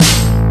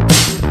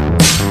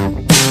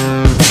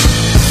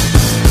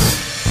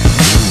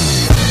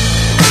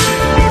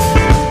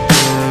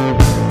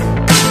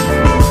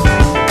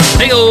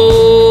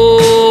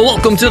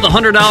to the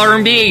 $100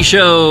 MBA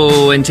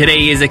Show, and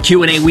today is a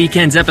Q&A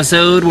Weekends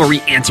episode where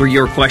we answer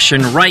your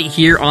question right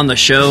here on the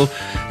show.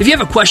 If you have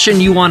a question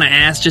you want to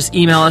ask, just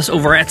email us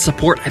over at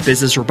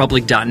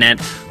support@businessrepublic.net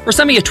or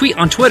send me a tweet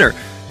on Twitter.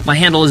 My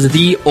handle is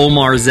the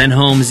Omar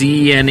Zenhom,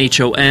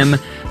 Zenhom.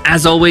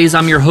 As always,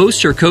 I'm your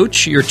host, your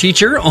coach, your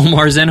teacher,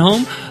 Omar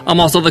Zenhom. I'm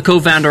also the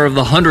co-founder of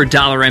the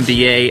 $100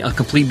 MBA, a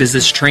complete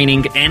business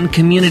training and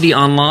community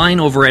online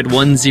over at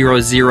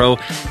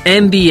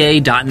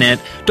 100mba.net.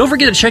 Don't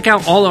forget to check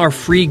out all our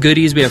free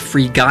goodies. We have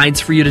free guides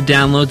for you to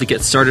download to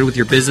get started with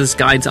your business,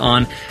 guides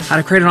on how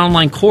to create an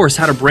online course,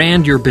 how to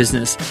brand your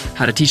business,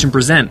 how to teach and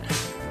present.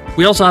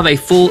 We also have a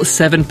full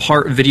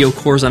 7-part video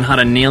course on how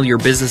to nail your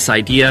business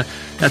idea.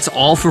 That's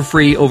all for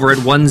free over at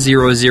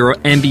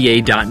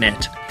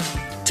 100mba.net.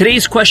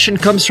 Today's question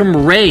comes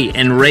from Ray,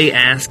 and Ray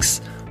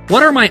asks,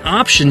 what are my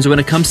options when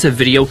it comes to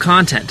video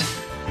content?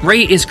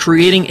 Ray is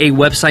creating a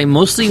website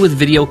mostly with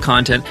video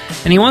content,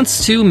 and he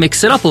wants to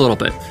mix it up a little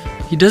bit.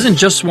 He doesn't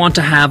just want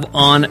to have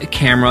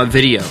on-camera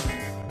video,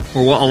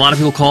 or what a lot of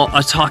people call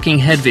a talking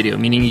head video,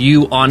 meaning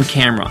you on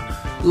camera.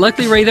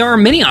 Luckily, Ray, there are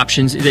many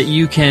options that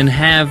you can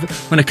have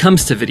when it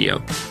comes to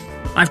video.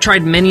 I've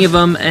tried many of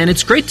them, and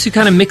it's great to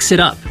kind of mix it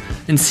up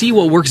and see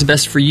what works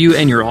best for you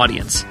and your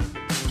audience.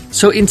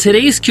 So in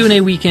today's Q&A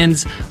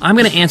Weekends, I'm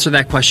going to answer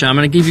that question. I'm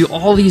going to give you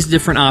all these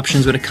different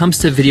options when it comes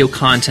to video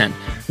content,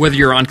 whether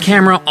you're on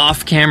camera,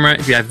 off camera,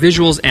 if you have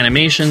visuals,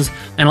 animations,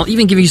 and I'll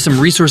even give you some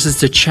resources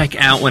to check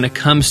out when it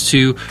comes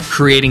to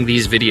creating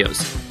these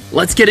videos.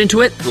 Let's get into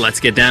it. Let's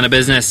get down to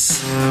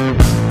business.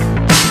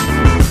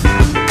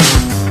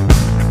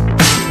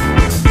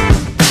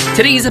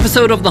 Today's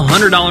episode of the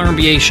 $100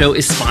 MBA Show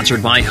is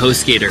sponsored by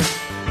HostGator.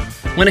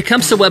 When it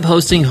comes to web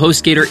hosting,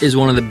 HostGator is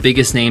one of the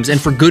biggest names, and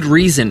for good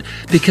reason,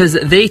 because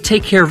they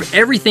take care of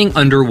everything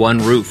under one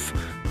roof.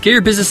 Get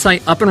your business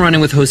site up and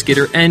running with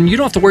HostGator, and you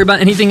don't have to worry about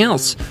anything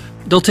else.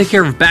 They'll take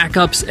care of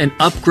backups and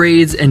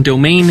upgrades and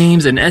domain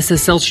names and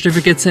SSL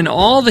certificates and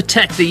all the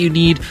tech that you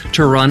need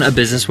to run a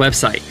business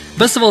website.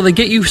 Best of all, they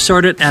get you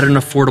started at an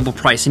affordable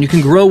price, and you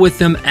can grow with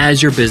them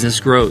as your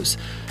business grows.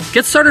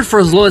 Get started for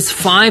as low as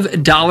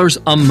 $5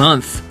 a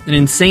month, an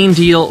insane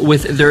deal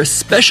with their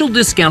special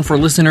discount for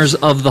listeners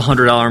of the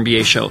 $100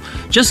 MBA Show.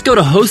 Just go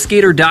to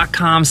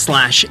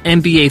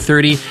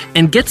HostGator.com/MBA30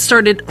 and get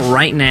started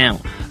right now.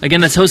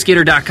 Again, that's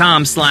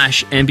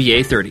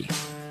HostGator.com/MBA30.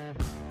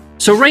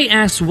 So Ray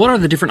asks, what are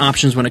the different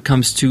options when it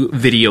comes to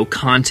video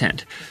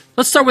content?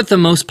 Let's start with the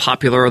most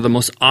popular or the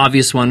most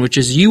obvious one, which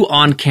is you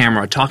on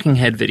camera, talking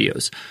head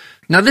videos.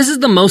 Now, this is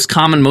the most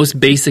common, most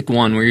basic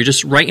one where you're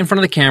just right in front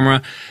of the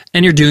camera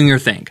and you're doing your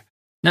thing.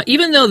 Now,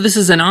 even though this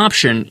is an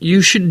option,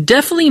 you should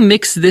definitely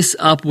mix this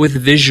up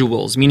with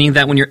visuals, meaning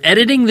that when you're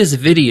editing this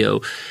video,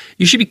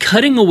 you should be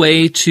cutting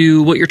away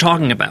to what you're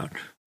talking about,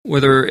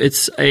 whether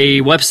it's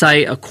a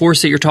website, a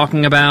course that you're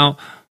talking about,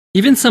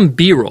 even some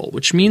B-roll,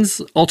 which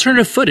means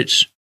alternative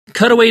footage.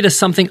 Cut away to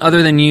something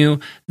other than you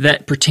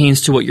that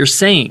pertains to what you're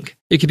saying.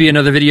 It could be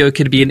another video, it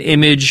could be an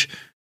image,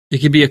 it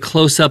could be a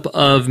close-up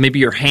of maybe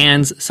your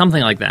hands,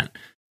 something like that.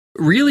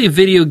 Really,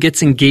 video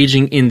gets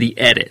engaging in the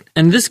edit.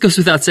 And this goes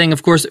without saying,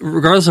 of course,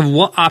 regardless of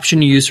what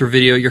option you use for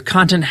video, your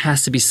content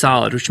has to be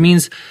solid, which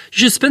means you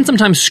should spend some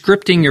time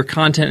scripting your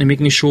content and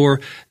making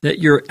sure that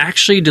you're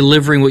actually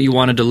delivering what you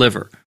want to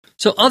deliver.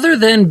 So other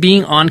than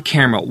being on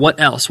camera, what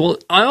else? Well,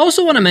 I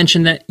also want to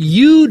mention that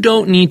you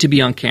don't need to be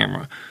on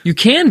camera. You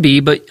can be,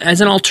 but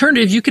as an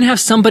alternative, you can have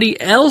somebody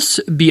else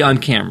be on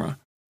camera.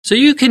 So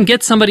you can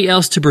get somebody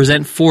else to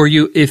present for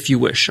you if you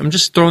wish. I'm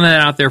just throwing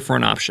that out there for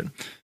an option.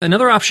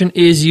 Another option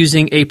is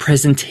using a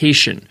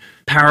presentation,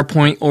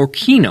 PowerPoint or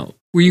Keynote,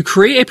 where you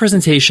create a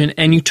presentation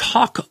and you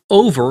talk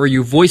over or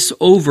you voice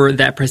over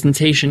that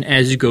presentation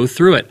as you go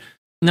through it.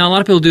 Now, a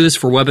lot of people do this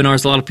for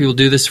webinars. A lot of people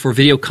do this for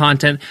video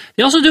content.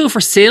 They also do it for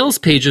sales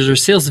pages or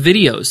sales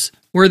videos,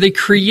 where they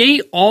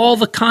create all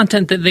the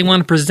content that they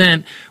want to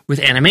present with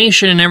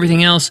animation and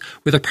everything else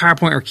with a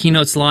PowerPoint or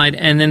Keynote slide,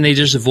 and then they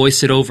just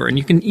voice it over. And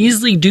you can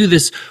easily do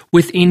this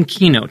within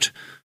Keynote,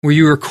 where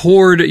you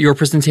record your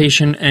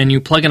presentation and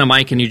you plug in a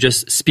mic and you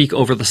just speak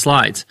over the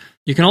slides.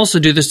 You can also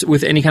do this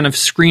with any kind of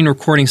screen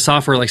recording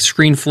software like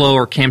ScreenFlow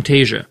or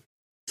Camtasia.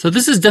 So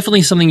this is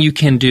definitely something you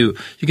can do.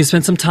 You can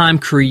spend some time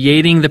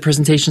creating the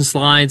presentation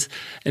slides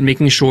and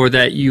making sure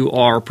that you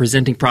are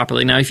presenting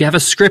properly. Now, if you have a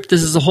script,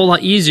 this is a whole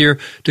lot easier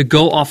to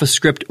go off a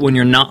script when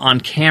you're not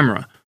on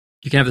camera.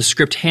 You can have the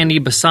script handy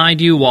beside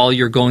you while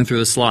you're going through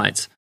the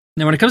slides.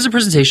 Now, when it comes to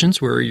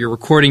presentations where you're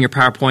recording your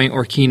PowerPoint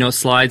or Keynote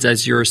slides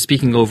as you're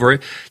speaking over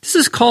it, this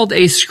is called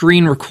a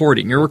screen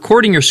recording. You're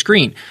recording your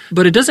screen,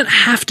 but it doesn't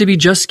have to be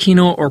just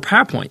Keynote or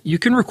PowerPoint. You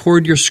can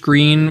record your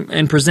screen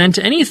and present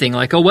anything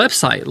like a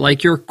website,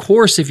 like your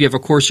course if you have a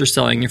course you're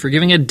selling, if you're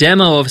giving a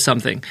demo of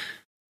something.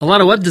 A lot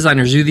of web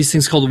designers do these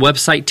things called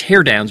website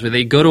teardowns, where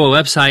they go to a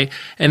website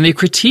and they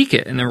critique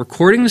it, and they're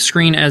recording the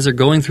screen as they're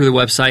going through the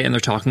website and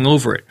they're talking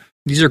over it.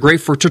 These are great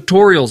for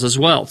tutorials as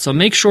well, so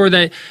make sure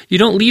that you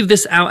don't leave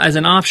this out as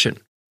an option.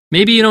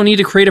 Maybe you don't need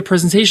to create a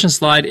presentation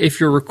slide if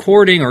you're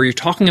recording or you're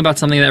talking about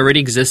something that already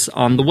exists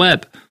on the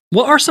web.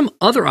 What are some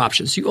other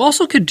options? You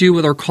also could do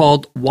what are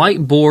called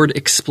whiteboard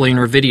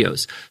explainer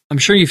videos. I'm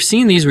sure you've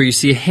seen these where you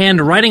see a hand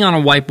writing on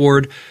a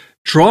whiteboard,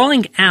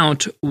 drawing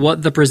out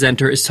what the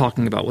presenter is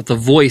talking about, what the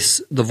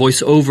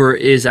voiceover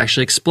is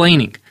actually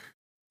explaining.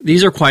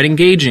 These are quite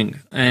engaging,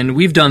 and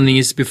we've done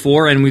these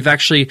before, and we've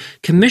actually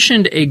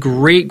commissioned a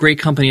great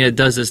company that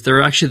does this.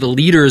 They're actually the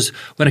leaders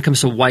when it comes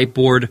to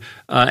whiteboard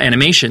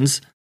animations.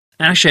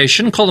 Actually, I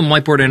shouldn't call them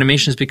whiteboard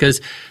animations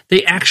because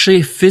they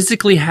actually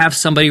physically have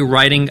somebody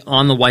writing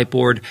on the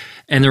whiteboard,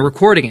 and they're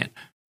recording it.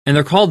 And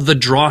they're called The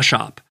Draw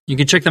Shop. You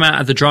can check them out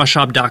at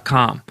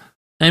thedrawshop.com.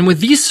 And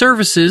with these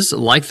services,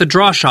 like the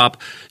Draw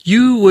Shop,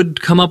 you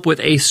would come up with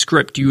a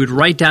script. You would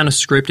write down a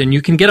script, and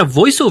you can get a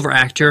voiceover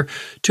actor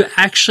to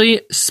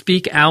actually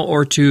speak out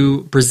or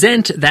to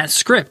present that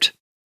script.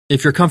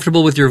 If you're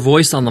comfortable with your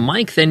voice on the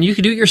mic, then you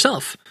can do it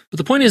yourself. But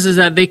the point is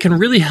that they can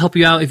really help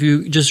you out if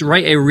you just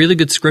write a really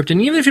good script. And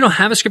even if you don't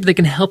have a script, they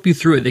can help you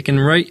through it. They can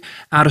write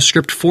out a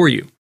script for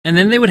you. And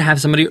then they would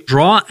have somebody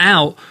draw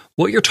out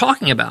what you're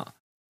talking about.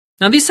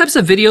 Now, these types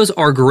of videos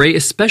are great,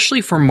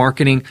 especially for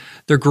marketing.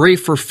 They're great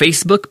for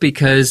Facebook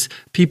because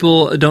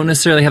people don't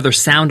necessarily have their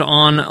sound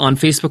on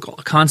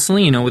Facebook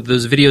constantly. You know, with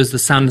those videos, the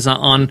sound is not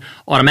on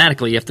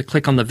automatically. You have to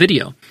click on the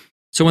video.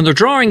 So when they're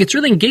drawing, it's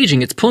really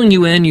engaging. It's pulling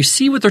you in. You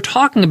see what they're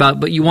talking about,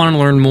 but you want to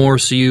learn more,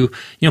 so you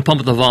pump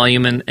up the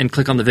volume and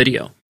click on the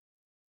video.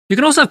 You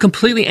can also have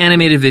completely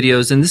animated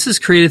videos, and this is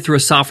created through a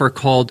software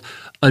called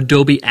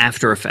Adobe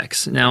After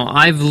Effects. Now,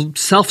 I've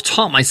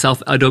self-taught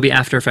myself Adobe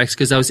After Effects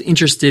because I was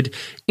interested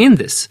in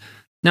this.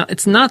 Now,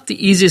 it's not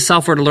the easiest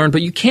software to learn,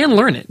 but you can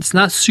learn it. It's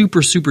not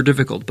super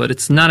difficult, but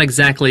it's not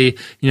exactly,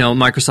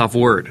 Microsoft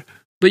Word.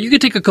 But you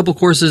could take a couple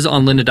courses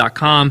on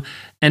lynda.com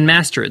and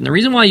master it. And the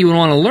reason why you would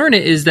want to learn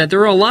it is that there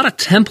are a lot of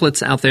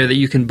templates out there that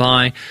you can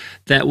buy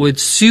that would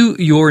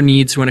suit your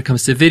needs when it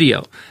comes to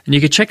video. And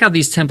you can check out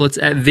these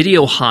templates at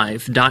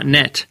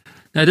videohive.net.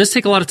 Now, it does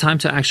take a lot of time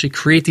to actually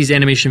create these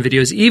animation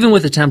videos, even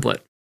with a template.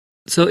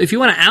 So if you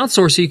want to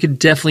outsource it, you could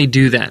definitely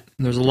do that.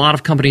 And there's a lot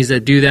of companies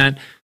that do that.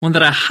 One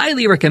that I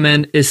highly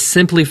recommend is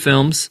Simply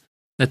Films.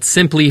 That's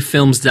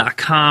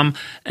simplyfilms.com,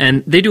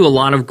 and they do a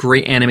lot of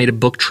great animated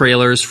book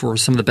trailers for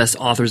some of the best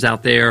authors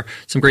out there,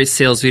 some great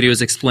sales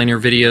videos, explainer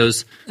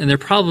videos, and they're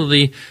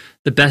probably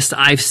the best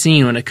I've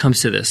seen when it comes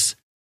to this.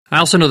 I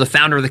also know the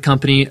founder of the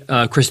company,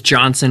 Chris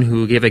Johnson,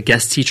 who gave a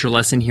guest teacher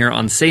lesson here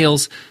on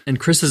sales, and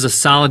Chris is a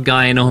solid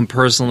guy. I know him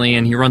personally,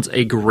 and he runs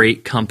a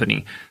great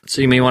company,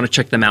 so you may want to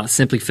check them out,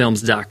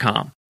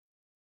 simplyfilms.com.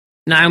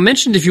 Now, I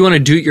mentioned if you want to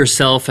do it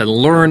yourself and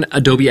learn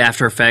Adobe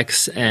After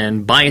Effects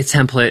and buy a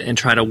template and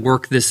try to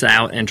work this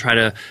out and try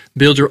to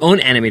build your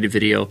own animated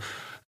video,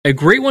 a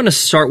great one to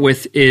start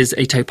with is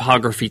a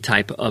typography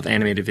type of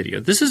animated video.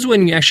 This is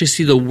when you actually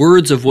see the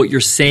words of what you're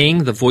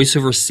saying, the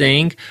voiceover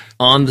saying,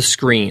 on the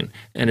screen.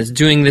 And it's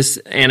doing this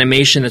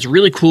animation that's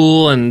really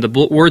cool, and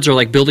the words are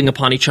like building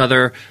upon each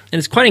other, and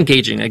it's quite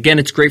engaging. Again,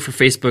 it's great for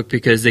Facebook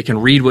because they can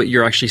read what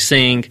you're actually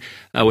saying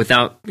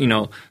without,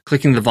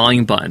 clicking the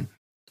volume button.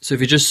 So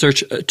if you just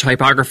search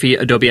typography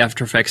Adobe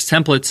After Effects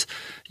templates,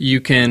 you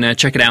can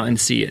check it out and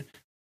see it.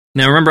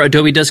 Now remember,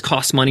 Adobe does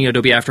cost money,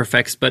 Adobe After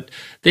Effects, but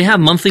they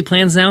have monthly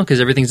plans now because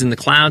everything's in the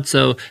cloud,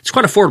 so it's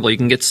quite affordable. You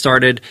can get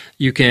started.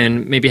 You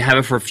can maybe have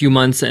it for a few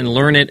months and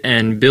learn it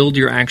and build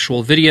your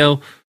actual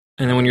video,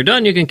 and then when you're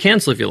done, you can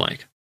cancel if you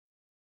like.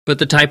 But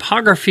the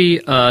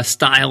typography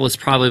style is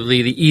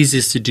probably the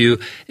easiest to do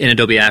in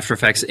Adobe After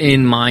Effects,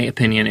 in my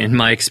opinion, in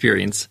my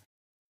experience.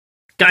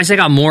 Guys, I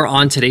got more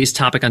on today's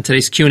topic on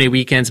today's Q&A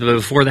Weekends, but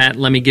before that,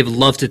 let me give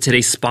love to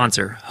today's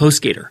sponsor,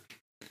 HostGator.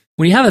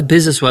 When you have a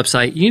business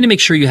website, you need to make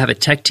sure you have a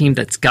tech team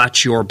that's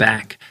got your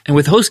back. And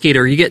with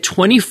HostGator, you get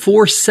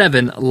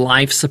 24/7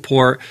 live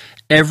support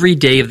every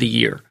day of the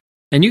year.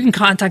 And you can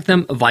contact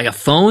them via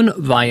phone,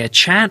 via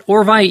chat,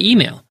 or via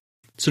email.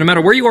 So no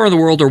matter where you are in the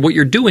world or what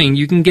you're doing,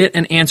 you can get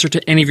an answer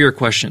to any of your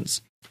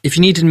questions. If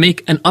you need to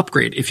make an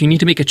upgrade, if you need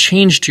to make a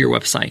change to your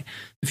website,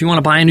 if you want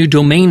to buy a new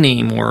domain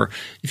name, or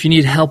if you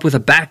need help with a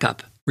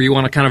backup, or you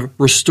want to kind of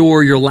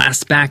restore your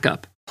last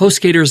backup,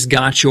 HostGator's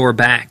got your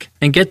back.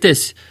 And get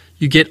this,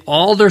 you get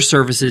all their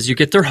services, you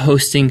get their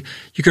hosting,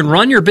 you can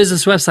run your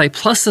business website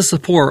plus the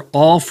support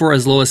all for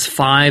as low as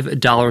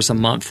 $5 a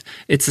month.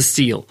 It's a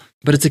steal.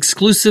 But it's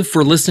exclusive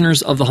for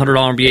listeners of the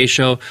 $100 MBA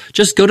show.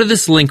 Just go to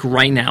this link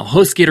right now,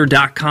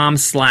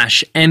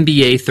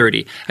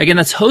 hostgator.com/MBA30. Again,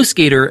 that's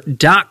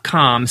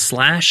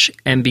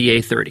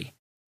hostgator.com/MBA30.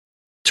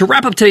 To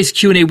wrap up today's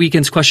Q&A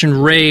Weekends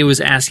question, Ray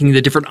was asking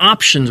the different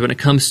options when it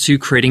comes to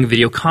creating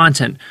video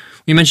content.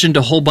 We mentioned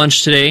a whole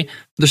bunch today.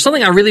 There's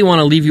something I really want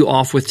to leave you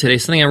off with today,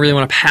 something I really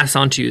want to pass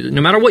on to you. No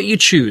matter what you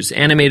choose,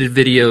 animated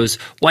videos,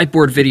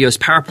 whiteboard videos,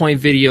 PowerPoint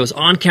videos,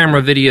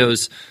 on-camera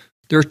videos,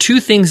 there are two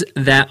things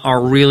that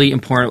are really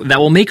important that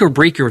will make or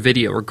break your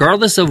video,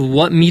 regardless of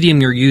what medium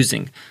you're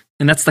using.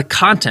 And that's the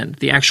content,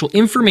 the actual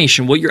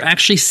information, what you're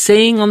actually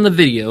saying on the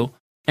video,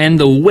 and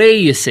the way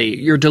you say it,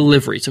 your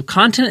delivery. So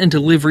content and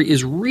delivery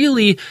is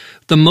really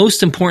the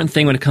most important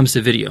thing when it comes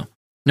to video.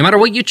 No matter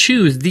what you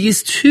choose,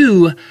 these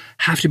two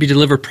have to be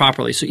delivered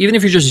properly. So even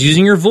if you're just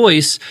using your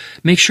voice,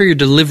 make sure your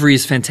delivery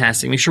is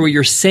fantastic. Make sure what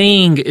you're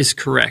saying is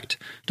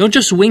correct. Don't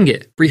just wing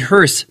it.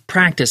 Rehearse,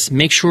 practice,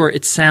 make sure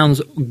it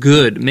sounds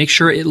good. Make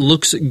sure it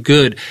looks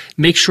good.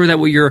 Make sure that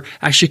what you're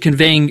actually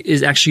conveying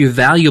is actually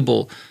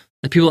valuable,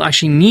 that people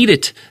actually need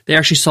it. They're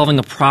actually solving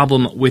a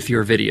problem with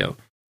your video.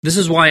 This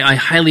is why I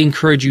highly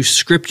encourage you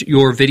script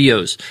your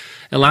videos.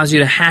 It allows you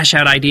to hash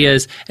out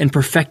ideas and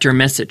perfect your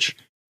message.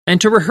 And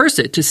to rehearse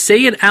it, to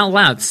say it out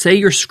loud, say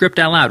your script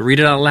out loud, read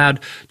it out loud,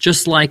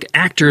 just like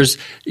actors,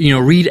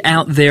 read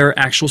out their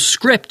actual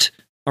script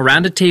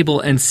around a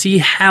table and see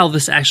how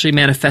this actually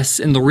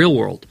manifests in the real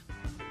world.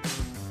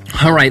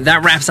 All right,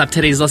 that wraps up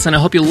today's lesson. I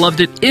hope you loved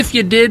it. If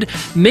you did,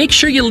 make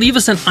sure you leave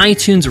us an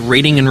iTunes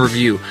rating and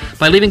review.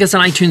 By leaving us an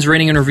iTunes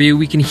rating and review,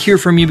 we can hear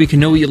from you, we can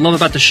know what you love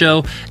about the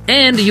show,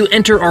 and you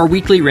enter our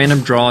weekly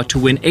random draw to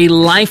win a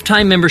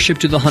lifetime membership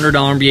to the $100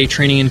 MBA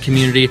training and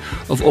community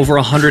of over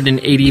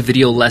 180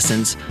 video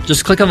lessons.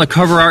 Just click on the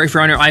cover art if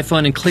you're on your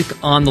iPhone and click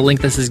on the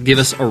link that says give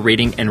us a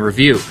rating and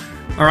review.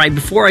 All right,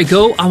 before I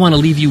go, I want to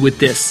leave you with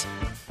this.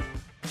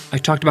 I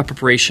talked about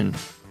preparation,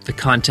 the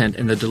content,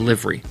 and the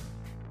delivery.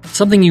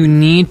 Something you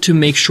need to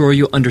make sure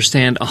you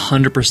understand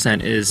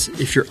 100% is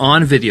if you're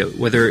on video,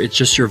 whether it's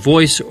just your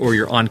voice or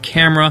you're on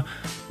camera,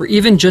 or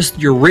even just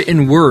your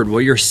written word, what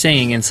you're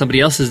saying and somebody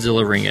else is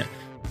delivering it,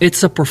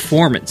 it's a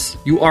performance.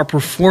 You are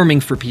performing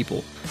for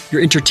people.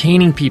 You're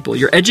entertaining people.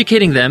 You're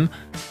educating them,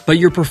 but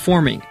you're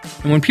performing.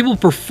 And when people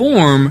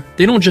perform,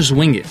 they don't just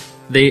wing it.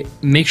 They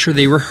make sure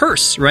they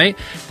rehearse, right?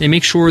 They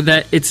make sure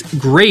that it's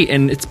great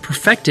and it's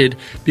perfected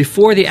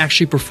before they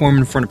actually perform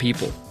in front of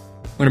people.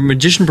 When a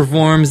magician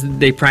performs,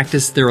 they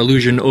practice their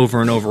illusion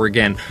over and over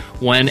again.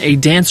 When a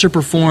dancer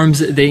performs,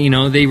 they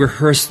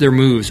rehearse their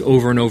moves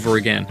over and over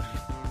again.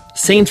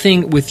 Same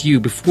thing with you.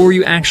 Before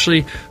you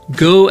actually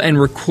go and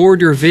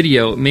record your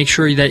video, make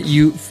sure that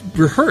you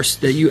rehearse,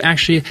 that you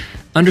actually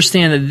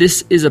understand that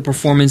this is a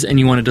performance and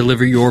you want to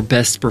deliver your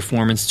best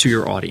performance to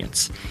your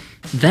audience.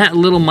 That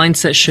little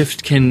mindset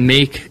shift can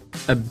make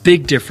a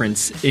big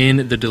difference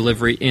in the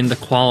delivery, in the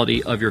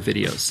quality of your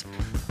videos.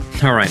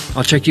 All right,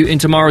 I'll check you in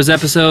tomorrow's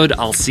episode.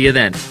 I'll see you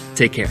then.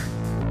 Take care.